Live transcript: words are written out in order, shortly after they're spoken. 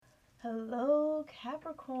Hello,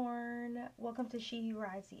 Capricorn. Welcome to She Who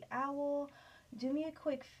Rides the Owl. Do me a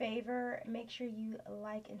quick favor. Make sure you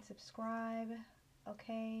like and subscribe.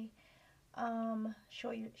 Okay.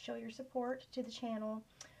 Show your support to the channel.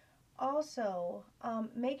 Also,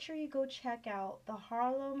 make sure you go check out the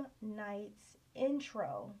Harlem Nights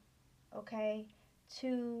intro. Okay,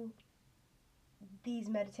 to these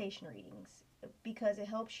meditation readings because it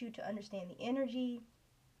helps you to understand the energy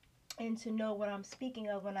and to know what I'm speaking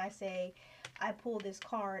of when I say I pull this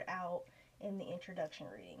card out in the introduction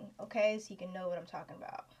reading. Okay, so you can know what I'm talking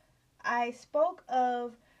about. I spoke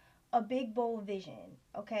of a big bold vision,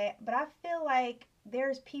 okay, but I feel like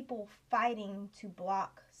there's people fighting to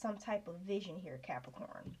block some type of vision here,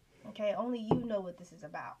 Capricorn. Okay, only you know what this is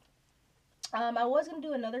about. I was gonna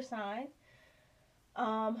do another sign,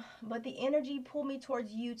 but the energy pulled me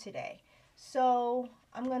towards you today, so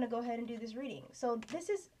I'm gonna go ahead and do this reading. So this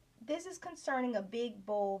is concerning a big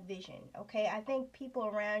bold vision. Okay, I think people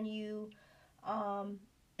around you um,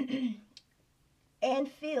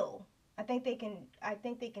 and feel. I think they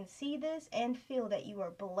can see this and feel that you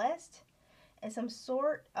are blessed in some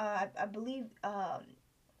sort. I believe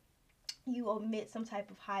you emit some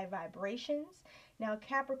type of high vibrations. Now,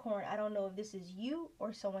 Capricorn, I don't know if this is you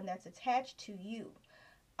or someone that's attached to you.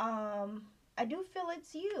 I do feel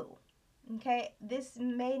it's you. Okay, this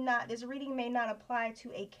reading may not apply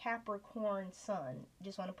to a Capricorn sun.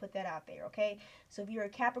 Just want to put that out there, okay? So if you're a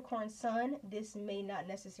Capricorn sun, this may not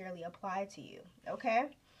necessarily apply to you, okay?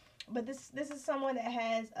 But this is someone that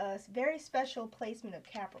has a very special placement of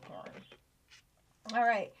Capricorn. All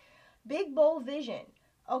right, big bold vision.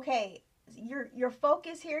 Okay, your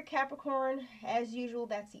focus here, Capricorn, as usual,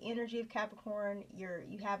 that's the energy of Capricorn.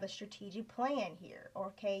 You have a strategic plan here.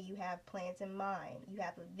 Okay, you have plans in mind. You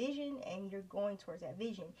have a vision and you're going towards that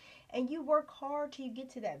vision. And you work hard till you get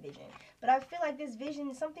to that vision. But I feel like this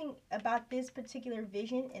vision, something about this particular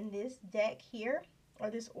vision in this deck here,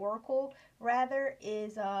 or this oracle rather,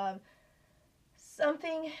 is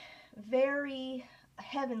something very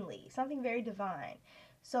heavenly, something very divine.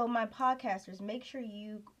 So my podcasters, make sure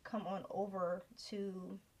you come on over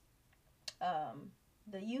to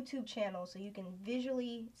the YouTube channel so you can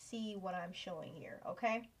visually see what I'm showing here,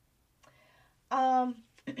 okay? Um,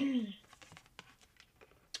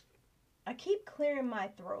 I keep clearing my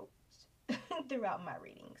throat throughout my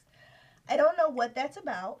readings. I don't know what that's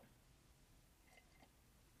about.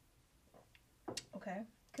 Okay,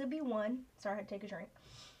 could be one. Sorry, I had to take a drink.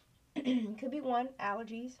 Could be one,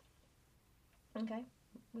 allergies. Okay,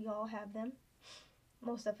 we all have them.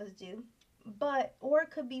 Most of us do. But, or it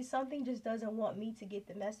could be something just doesn't want me to get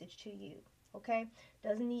the message to you. Okay?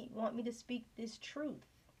 Doesn't want me to speak this truth.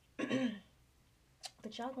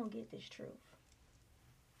 But y'all gonna get this truth.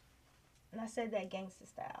 And I said that gangster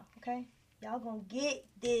style. Okay? Y'all gonna get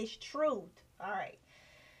this truth. Alright.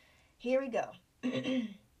 Here we go.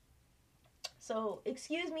 So,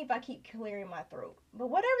 excuse me if I keep clearing my throat.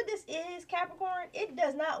 But whatever this is, Capricorn, it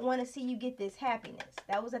does not want to see you get this happiness.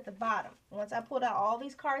 That was at the bottom. Once I pulled out all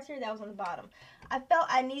these cards here, that was on the bottom. I felt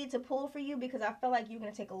I needed to pull for you because I felt like you're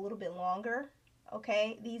going to take a little bit longer.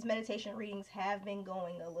 Okay? These meditation readings have been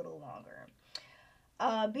going a little longer.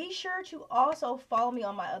 Be sure to also follow me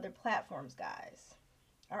on my other platforms, guys.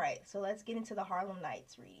 Alright, so let's get into the Harlem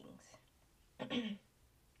Nights readings.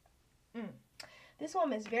 This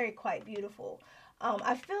woman is very quite beautiful.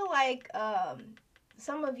 I feel like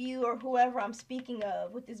some of you or whoever I'm speaking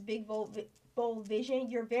of with this big bold vision,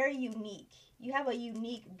 you're very unique. You have a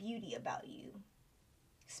unique beauty about you.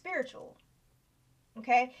 Spiritual.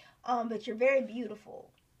 Okay? But you're very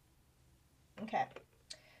beautiful. Okay.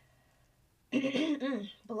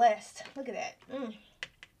 Blessed. Look at that.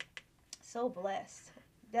 So blessed.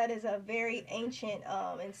 That is a very ancient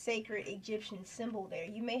and sacred Egyptian symbol there.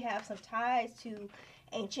 You may have some ties to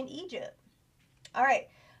ancient Egypt. All right.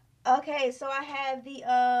 Okay, so I have the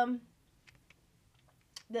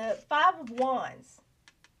Five of Wands,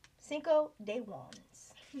 Cinco de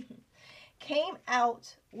Wands, came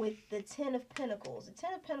out with the Ten of Pentacles. The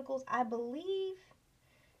Ten of Pentacles, I believe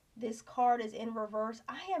this card is in reverse.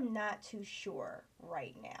 I am not too sure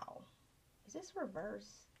right now. Is this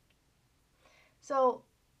reverse? So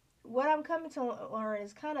what I'm coming to learn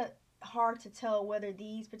is kind of hard to tell whether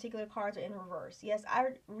these particular cards are in reverse. Yes,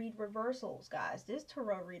 I read reversals, guys. This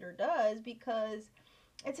tarot reader does because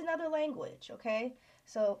it's another language, okay?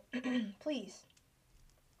 So please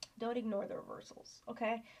don't ignore the reversals,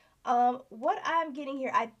 okay? What I'm getting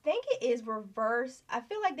here, I think it is reverse. I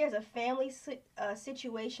feel like there's a family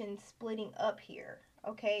situation splitting up here,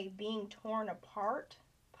 okay? Being torn apart,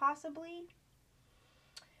 possibly.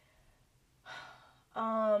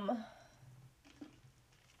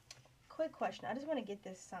 quick question. I just want to get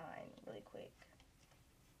this sign really quick.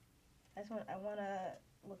 I want to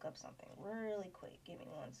look up something really quick. Give me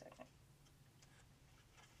 1 second.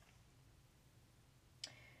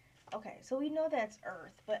 Okay, so we know that's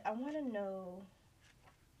Earth, but I want to know.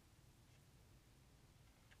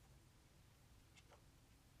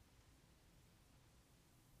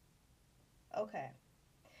 Okay.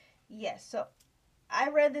 Yes, so I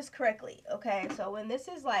read this correctly. Okay, so when this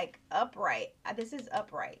is like upright, this is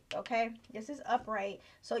upright. Okay, this is upright.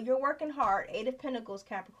 So you're working hard. 8 of Pentacles,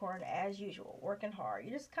 Capricorn, as usual, working hard.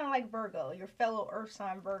 You're just kind of like Virgo, your fellow Earth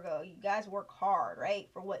sign Virgo. You guys work hard, right,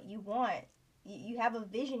 for what you want. You have a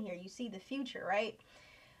vision here. You see the future, right?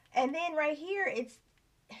 And then right here,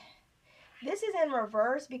 this is in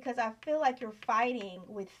reverse because I feel like you're fighting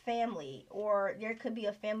with family, or there could be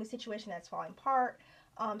a family situation that's falling apart.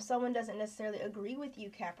 Someone doesn't necessarily agree with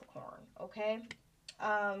you, Capricorn, okay?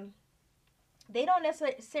 They don't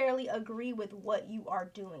necessarily agree with what you are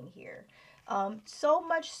doing here. So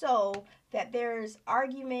much so that there's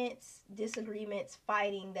arguments, disagreements,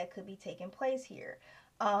 fighting that could be taking place here.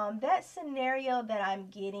 That scenario that I'm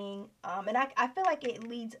getting, and I feel like it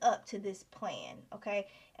leads up to this plan, okay?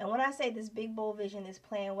 And when I say this big, bold vision, this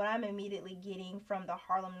plan, what I'm immediately getting from the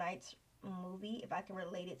Harlem Nights movie, if I can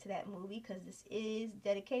relate it to that movie, because this is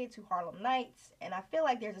dedicated to Harlem Nights, and I feel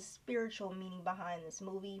like there's a spiritual meaning behind this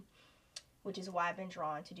movie, which is why I've been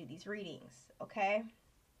drawn to do these readings, okay?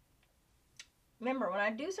 Remember, when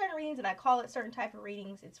I do certain readings and I call it certain type of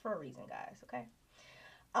readings, it's for a reason, guys, okay?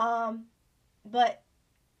 But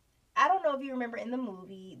I don't know if you remember in the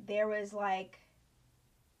movie, there was like,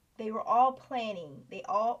 they were all planning,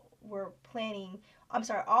 all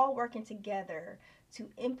working together to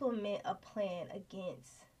implement a plan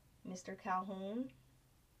against Mr. Calhoun,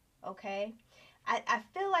 okay? I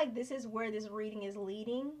feel like this is where this reading is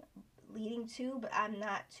leading to, but I'm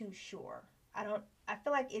not too sure. I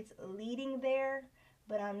feel like it's leading there,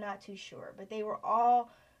 but I'm not too sure. But they were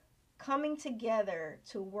all coming together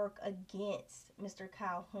to work against Mr.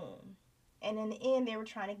 Calhoun. And in the end, they were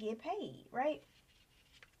trying to get paid, right?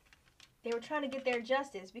 They were trying to get their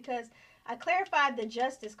justice, because I clarified the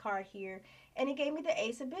justice card here, and it gave me the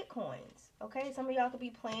Ace of Bitcoins, okay? Some of y'all could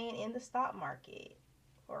be playing in the stock market,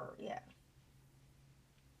 or, yeah.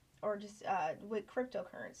 Or just with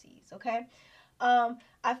cryptocurrencies, okay?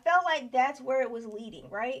 I felt like that's where it was leading,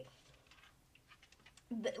 right?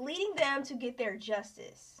 Leading them to get their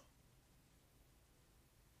justice.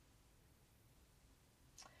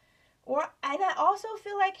 And I also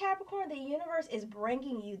feel like, Capricorn, the universe is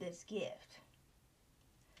bringing you this gift.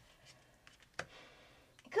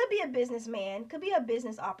 It could be a businessman, could be a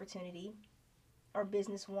business opportunity, or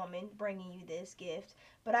businesswoman bringing you this gift.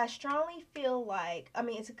 But I strongly feel like,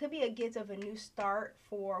 it could be a gift of a new start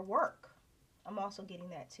for work. I'm also getting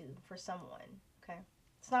that too for someone, okay?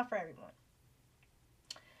 It's not for everyone.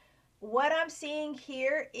 What I'm seeing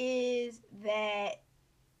here is that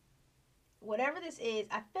whatever this is,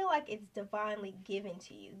 I feel like it's divinely given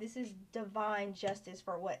to you. This is divine justice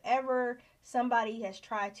for whatever somebody has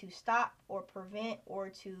tried to stop or prevent or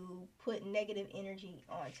to put negative energy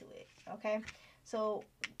onto it, okay? So,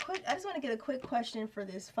 I just want to get a quick question for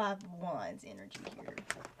this 5 of Wands energy here.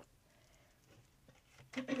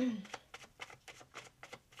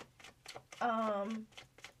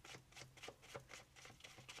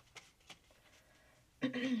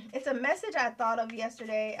 It's a message I thought of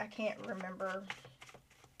yesterday. I can't remember.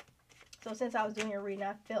 So since I was doing your reading,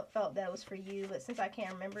 I felt that it was for you. But since I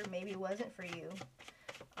can't remember, maybe it wasn't for you.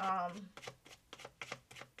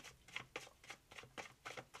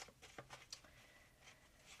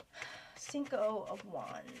 Cinco of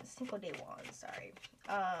Wands. Cinco de Wands, sorry.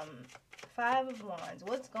 5 of Wands.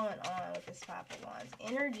 What's going on with this 5 of Wands?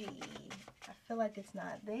 Energy. I feel like it's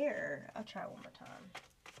not there. I'll try one more time.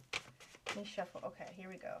 Let me shuffle. Okay, here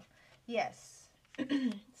we go. Yes.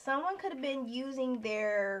 Someone could have been using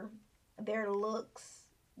their looks,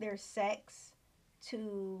 their sex,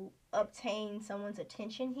 to obtain someone's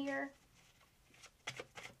attention here.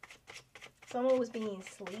 Someone was being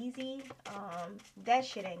sleazy. That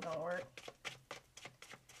shit ain't gonna work.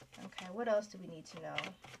 Okay, what else do we need to know?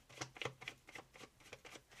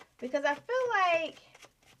 Because I feel like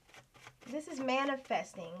this is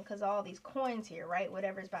manifesting, because all these coins here, right?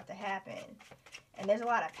 Whatever's about to happen. And there's a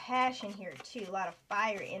lot of passion here, too. A lot of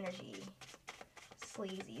fire energy.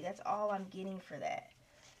 Sleazy. That's all I'm getting for that.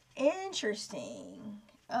 Interesting.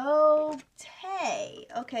 Okay.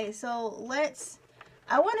 Okay, so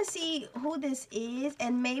I want to see who this is.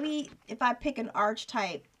 And maybe if I pick an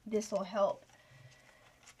archetype, this will help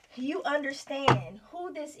you understand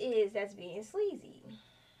who this is that's being sleazy.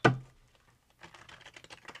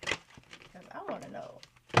 want to know.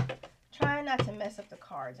 Trying not to mess up the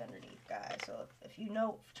cards underneath, guys. So if you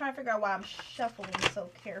know, trying to figure out why I'm shuffling so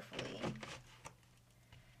carefully.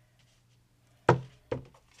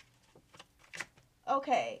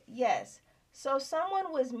 Okay, yes. So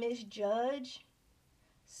someone was misjudged.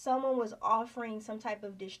 Someone was offering some type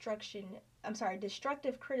of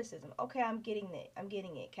destructive criticism. Okay, I'm getting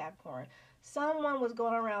it, Capricorn. Someone was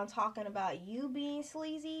going around talking about you being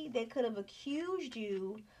sleazy. They could have accused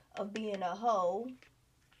you of being a hoe.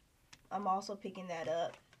 I'm also picking that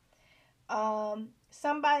up.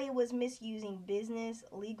 Somebody was misusing business,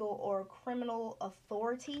 legal, or criminal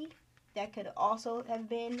authority. That could also have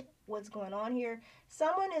been what's going on here.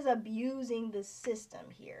 Someone is abusing the system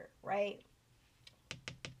here, right?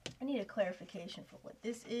 I need a clarification for what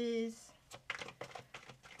this is.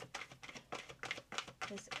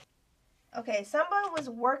 Okay, somebody was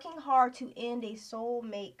working hard to end a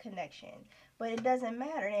soulmate connection, but it doesn't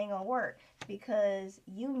matter. It ain't gonna work because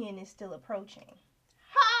union is still approaching.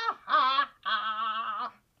 Ha ha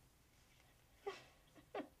ha!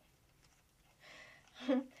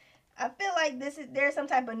 I feel like there's some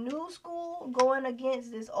type of new school going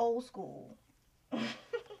against this old school.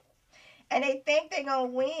 And they think they're gonna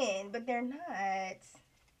win, but they're not.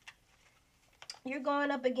 You're going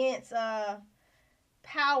up against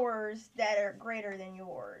powers that are greater than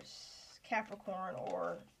yours, Capricorn,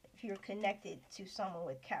 or if you're connected to someone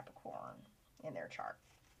with Capricorn in their chart.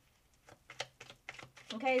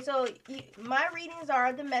 Okay, so my readings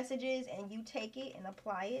are the messages, and you take it and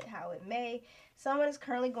apply it how it may. Someone is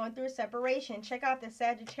currently going through a separation. Check out the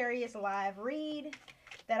Sagittarius live read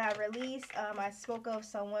that I released. I spoke of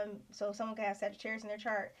someone, so someone could have Sagittarius in their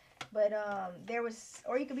chart. But there was,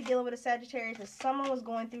 or you could be dealing with a Sagittarius, but someone was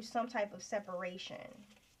going through some type of separation.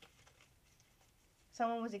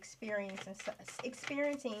 Someone was experiencing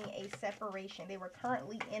a separation. They were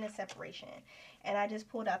currently in a separation. And I just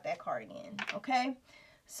pulled out that card again. Okay?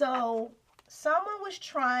 So, someone was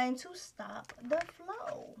trying to stop the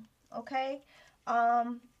flow. Okay?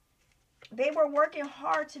 They were working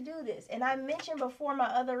hard to do this. And I mentioned before my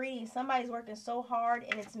other reading, somebody's working so hard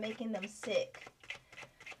and it's making them sick.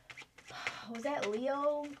 Was that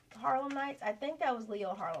Leo Harlem Nights? I think that was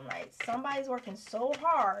Leo Harlem Nights. Somebody's working so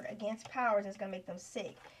hard against powers and it's going to make them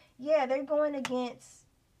sick. Yeah, they're going against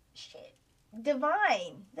shit.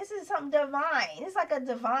 Divine. This is something divine. It's like a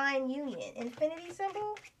divine union. Infinity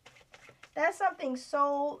symbol. That's something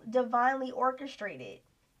so divinely orchestrated.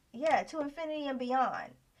 Yeah, to infinity and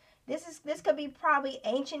beyond. This could be probably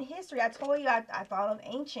ancient history. I told you I thought of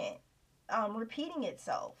ancient repeating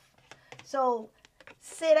itself. So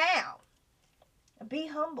sit down. Be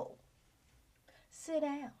humble. Sit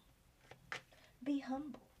down. Be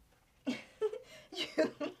humble.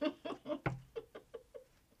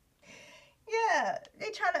 Yeah,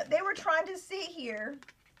 they were trying to sit here.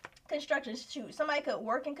 Construction, shoot, somebody could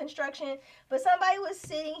work in construction, but somebody was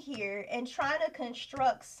sitting here and trying to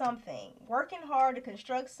construct something, working hard to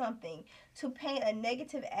construct something to paint a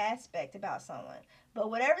negative aspect about someone. But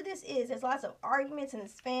whatever this is, there's lots of arguments in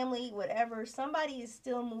this family, whatever. Somebody is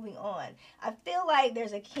still moving on. I feel like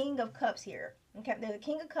there's a King of Cups here. Okay, there's a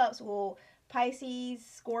King of Cups. Well, Pisces,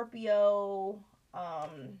 Scorpio,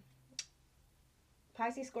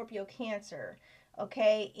 Cancer.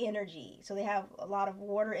 Okay, energy. So they have a lot of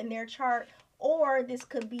water in their chart, or this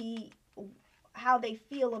could be how they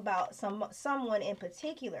feel about someone in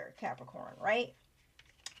particular, Capricorn, right?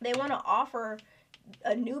 They want to offer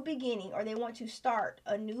a new beginning, or they want to start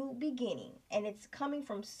a new beginning, and it's coming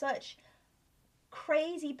from such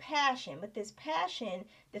crazy passion. But this passion,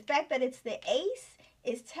 the fact that it's the ace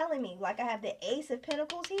is telling me, like I have the Ace of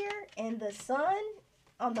Pentacles here and the Sun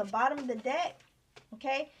on the bottom of the deck.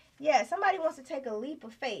 Okay, yeah, somebody wants to take a leap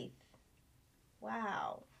of faith.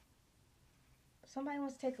 Wow. Somebody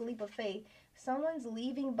wants to take a leap of faith. Someone's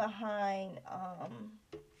leaving behind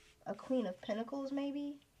a Queen of Pentacles,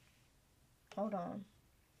 maybe. Hold on.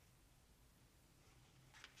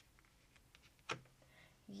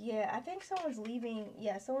 Yeah, I think someone's leaving.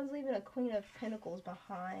 Yeah, someone's leaving a Queen of Pentacles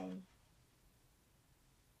behind.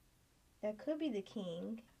 That could be the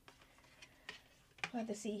King. I'll have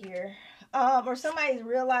to see here. Or somebody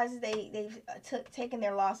realizes they've taken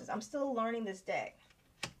their losses. I'm still learning this deck.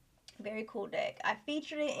 Very cool deck. I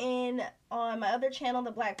featured it on my other channel,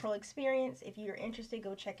 The Black Pearl Experience. If you're interested,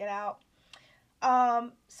 go check it out.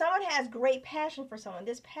 Someone has great passion for someone.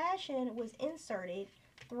 This passion was inserted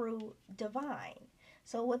through divine.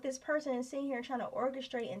 So what this person is sitting here trying to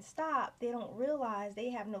orchestrate and stop, they don't realize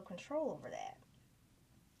they have no control over that.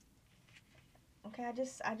 Okay, I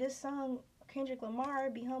just sung Kendrick Lamar,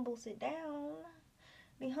 Be Humble, Sit Down.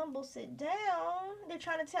 Be humble, sit down. They're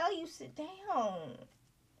trying to tell you, sit down.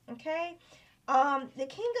 Okay? The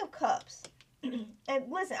King of Cups.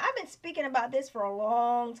 And listen, I've been speaking about this for a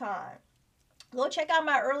long time. Go check out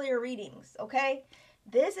my earlier readings, okay?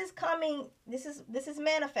 This is coming, this is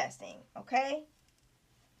manifesting, okay?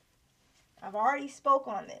 I've already spoke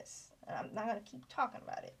on this. And I'm not going to keep talking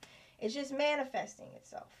about it. It's just manifesting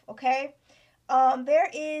itself, okay? There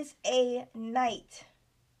is a Knight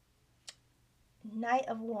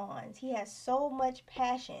of Wands. He has so much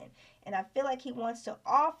passion, and I feel like he wants to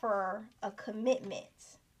offer a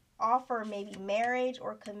commitment, offer maybe marriage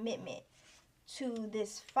or commitment to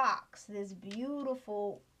this fox, this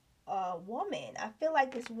beautiful woman. I feel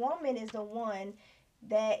like this woman is the one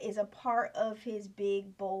that is a part of his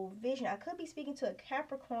big, bold vision. I could be speaking to a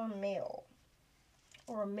Capricorn male,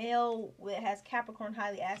 or a male that has Capricorn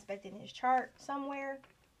highly aspected in his chart somewhere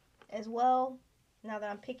as well, now that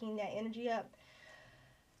I'm picking that energy up.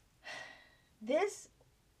 This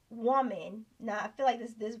woman, now I feel like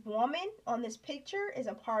this woman on this picture is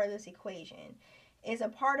a part of this equation, is a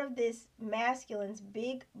part of this masculine's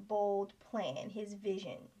big, bold plan, his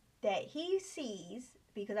vision that he sees,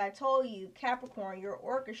 because I told you, Capricorn, you're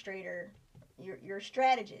orchestrator, you're a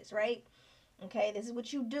strategist, right? Okay, this is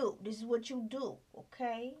what you do. This is what you do,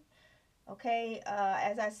 okay? Okay,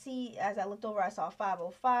 as I looked over, I saw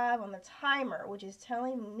 505 on the timer, which is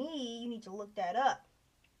telling me you need to look that up.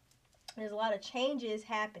 There's a lot of changes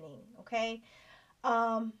happening, okay?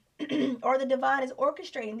 Or the divine is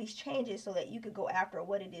orchestrating these changes so that you could go after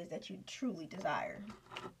what it is that you truly desire.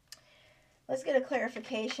 Let's get a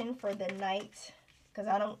clarification for the Knight, because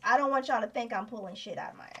I don't want y'all to think I'm pulling shit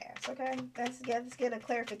out of my ass, okay? Let's get a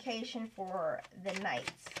clarification for the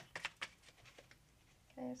Knight.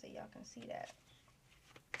 Okay, so y'all can see that.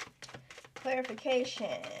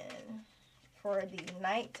 Clarification for the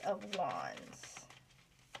Knight of Wands.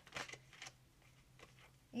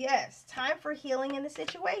 Yes, time for healing in the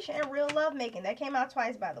situation and real love making. That came out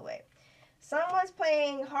twice, by the way. Someone's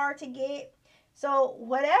playing hard to get. So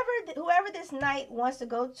whoever this Knight wants to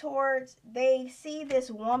go towards, they see this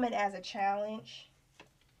woman as a challenge.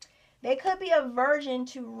 They could be a virgin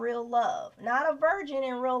to real love. Not a virgin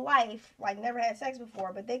in real life, like never had sex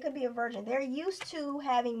before, but they could be a virgin. They're used to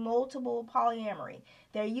having multiple polyamory.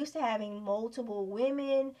 They're used to having multiple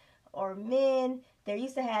women or men. They're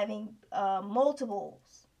used to having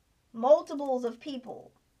multiples of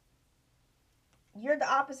people. You're the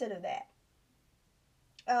opposite of that.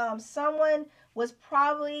 Someone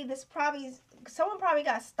probably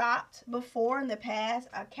got stopped before in the past.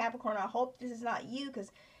 Capricorn, I hope this is not you,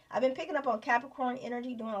 because I've been picking up on Capricorn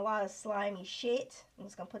energy doing a lot of slimy shit. I'm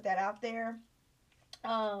just gonna put that out there.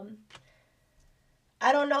 I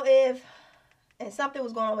don't know if, and something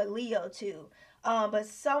was going on with Leo too, but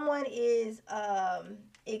someone is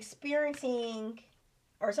experiencing,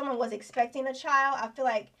 or someone was expecting a child. I feel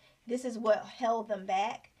like this is what held them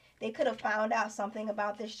back. They could have found out something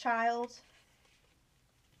about this child.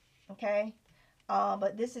 Okay,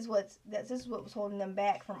 but this is what was holding them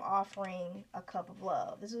back from offering a cup of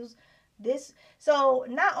love. So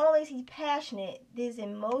not only is he passionate, his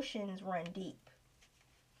emotions run deep.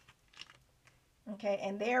 Okay,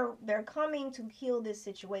 and they're coming to heal this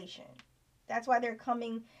situation. That's why they're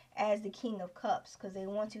coming as the King of Cups, because they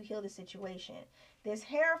want to heal the situation. This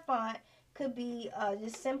Hierophant could be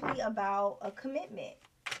just simply about a commitment.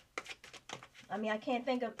 I mean, I can't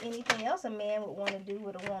think of anything else a man would want to do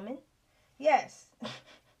with a woman. Yes.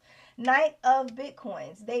 Knight of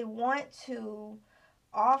Bitcoins. They want to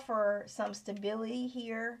offer some stability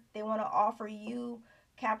here. They want to offer you,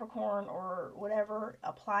 Capricorn, or whatever,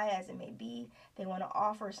 apply as it may be. They want to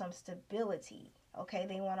offer some stability. Okay,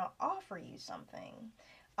 they want to offer you something.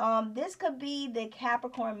 This could be the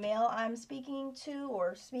Capricorn male I'm speaking to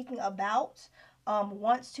or speaking about. A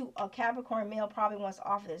Capricorn male probably wants to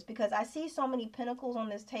offer this, because I see so many pentacles on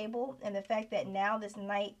this table, and the fact that now this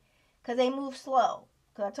Knight, because they move slow,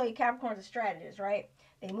 because I told you Capricorn's a strategist, right?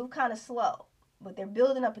 They move kind of slow, but they're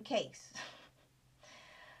building up a case.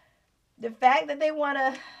 The fact that they want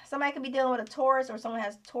to, somebody could be dealing with a Taurus, or someone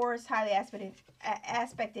has Taurus highly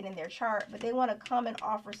aspected in their chart, but they want to come and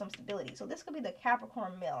offer some stability. So this could be the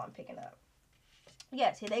Capricorn male I'm picking up.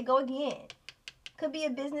 Yes, here they go again. Could be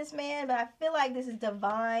a businessman, but I feel like this is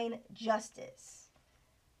divine justice.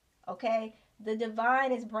 Okay? The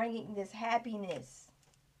divine is bringing this happiness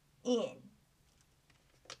in.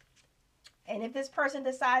 And if this person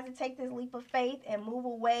decides to take this leap of faith and move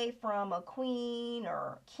away from a queen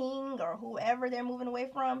or king or whoever they're moving away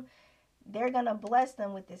from, they're going to bless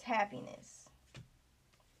them with this happiness.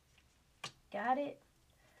 Got it?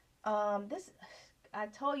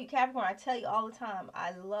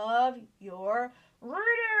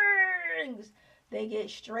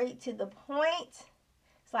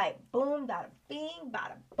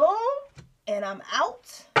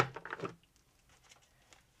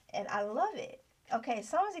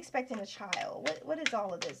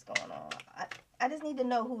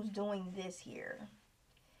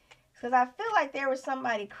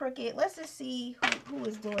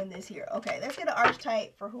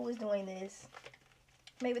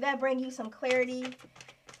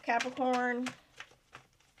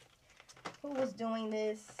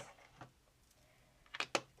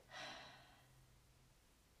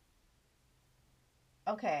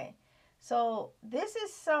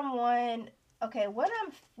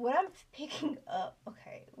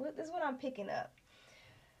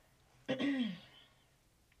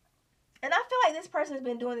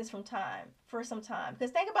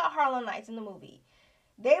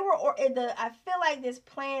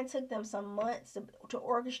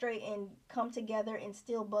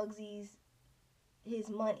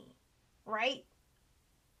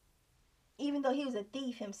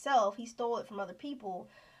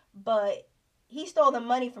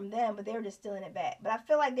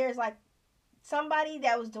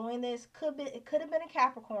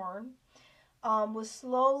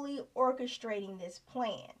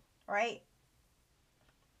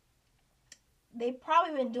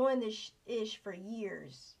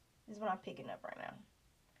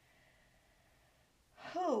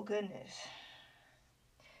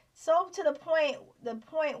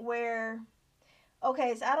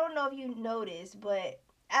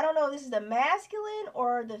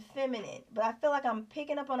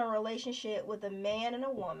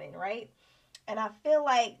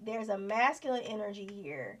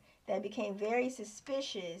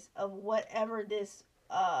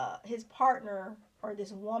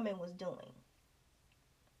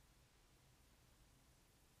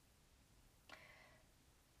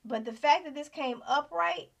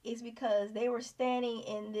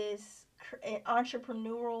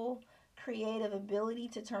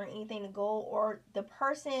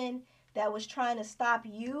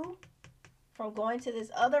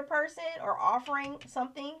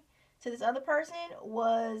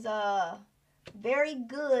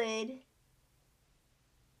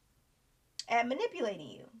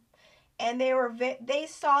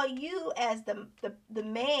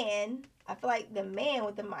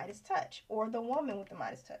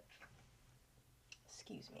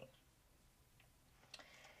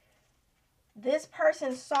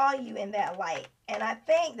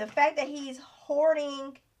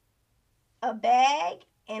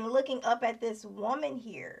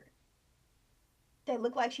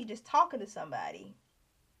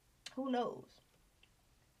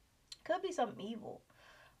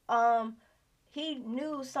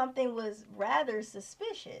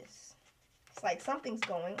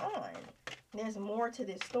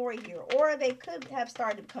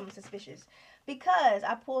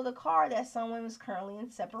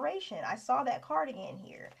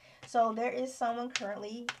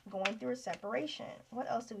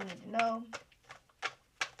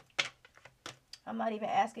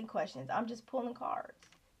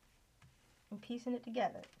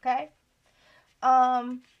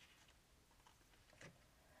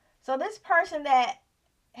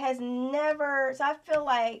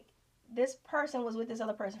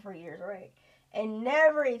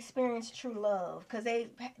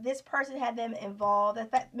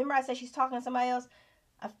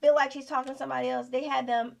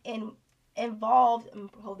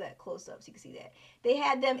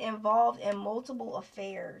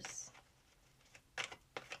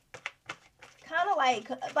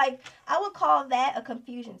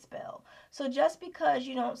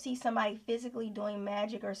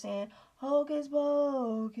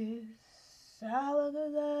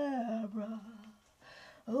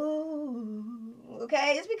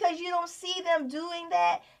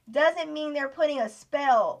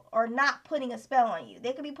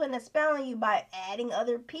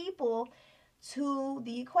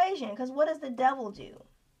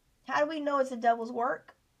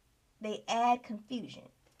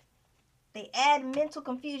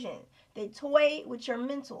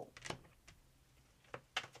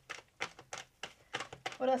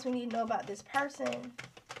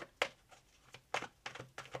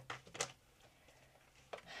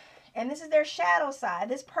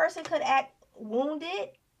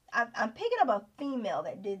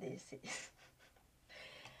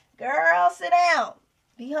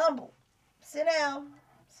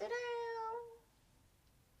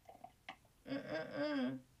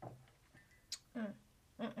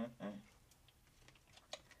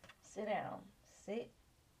 Sit down. Sit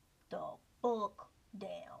the fuck down.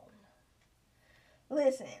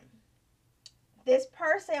 Listen. This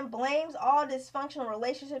person blames all dysfunctional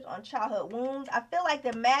relationships on childhood wounds. I feel like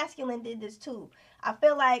the masculine did this too. I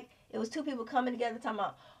feel like it was two people coming together talking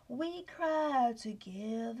about, we cried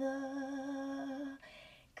together,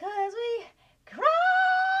 cause we cried.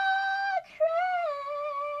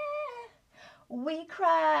 We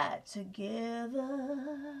cried together.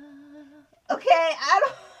 Okay, I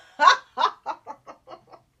don't.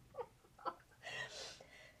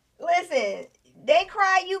 Listen, they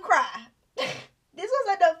cry, you cry. This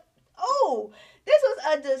was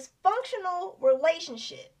a dysfunctional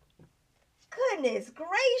relationship. Goodness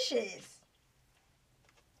gracious.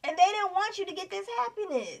 And they didn't want you to get this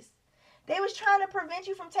happiness. They was trying to prevent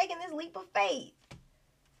you from taking this leap of faith.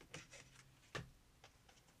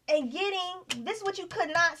 And this is what you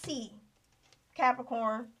could not see,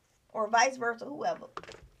 Capricorn, or vice versa, whoever.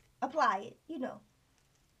 Apply it, you know.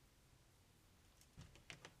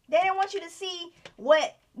 They didn't want you to see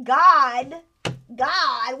what God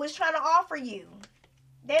was trying to offer you.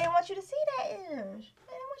 They didn't want you to see that. They didn't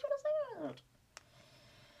want you to see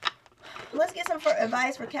that. Let's get some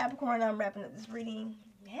advice for Capricorn. I'm wrapping up this reading.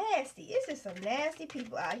 Nasty. It's just some nasty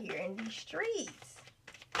people out here in these streets.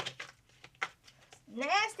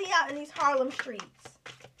 Nasty out in these Harlem streets.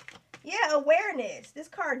 Yeah, awareness. This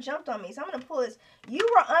card jumped on me, so I'm going to pull this. You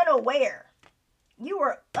were unaware. You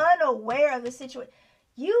were unaware of the situation.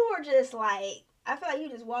 You were just like, I feel like you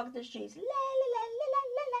just walked the streets. La, la, la, la,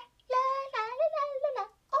 la, la, la, la, la, la, la.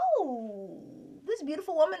 Oh, this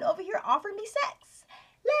beautiful woman over here offered me sex.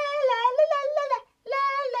 La, la, la, la, la, la,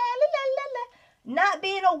 la, la, la, la. Not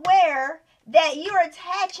being aware that you're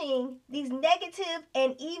attaching these negative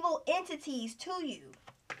and evil entities to you.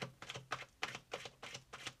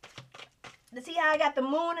 To see how I got the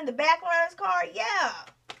moon in the background of this card? Yeah.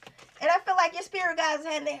 And I feel like your spirit guys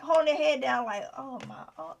holding their head down like, oh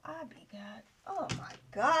I be God. Oh my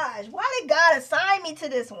gosh. Why did God assign me to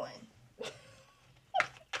this one?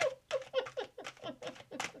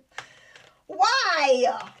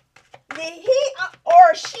 Why? Did he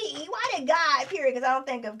or she, why did God, period, because I don't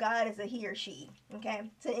think of God as a he or she,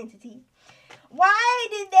 okay? It's an entity. Why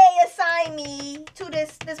did they assign me to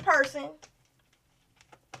this person?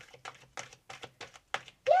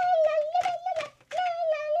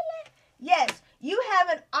 Yes, you have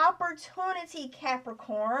an opportunity,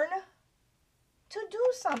 Capricorn, to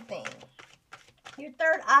do something. Your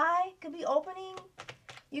third eye could be opening.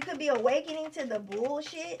 You could be awakening to the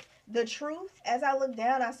bullshit, the truth. As I looked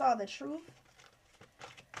down, I saw the truth.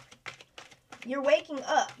 You're waking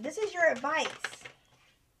up. This is your advice.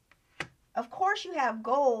 Of course you have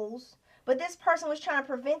goals, but this person was trying to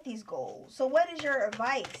prevent these goals. So what is your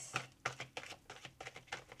advice?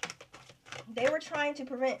 They were trying to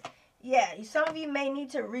prevent. Yeah, some of you may need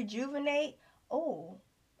to rejuvenate. Oh,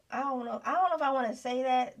 I don't know. I don't know if I want to say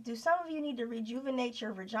that. Do some of you need to rejuvenate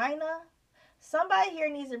your vagina? Somebody here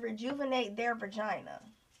needs to rejuvenate their vagina.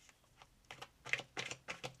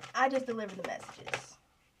 I just delivered the messages.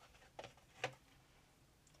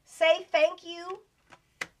 Say thank you.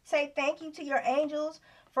 Say thank you to your angels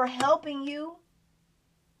for helping you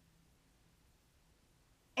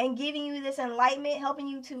and giving you this enlightenment, helping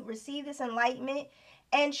you to receive this enlightenment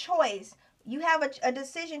and choice. You have a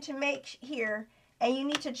decision to make here, and you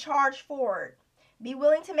need to charge forward. Be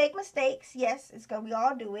willing to make mistakes. Yes, it's going to, we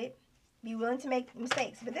all do it. Be willing to make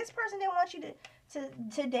mistakes. But this person didn't want you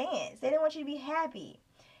to dance. They didn't want you to be happy.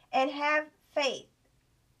 And have faith.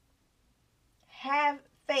 Have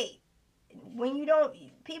faith. When you don't,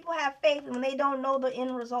 people have faith when they don't know the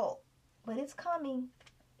end result. But it's coming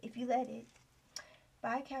if you let it.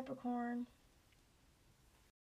 Bye, Capricorn.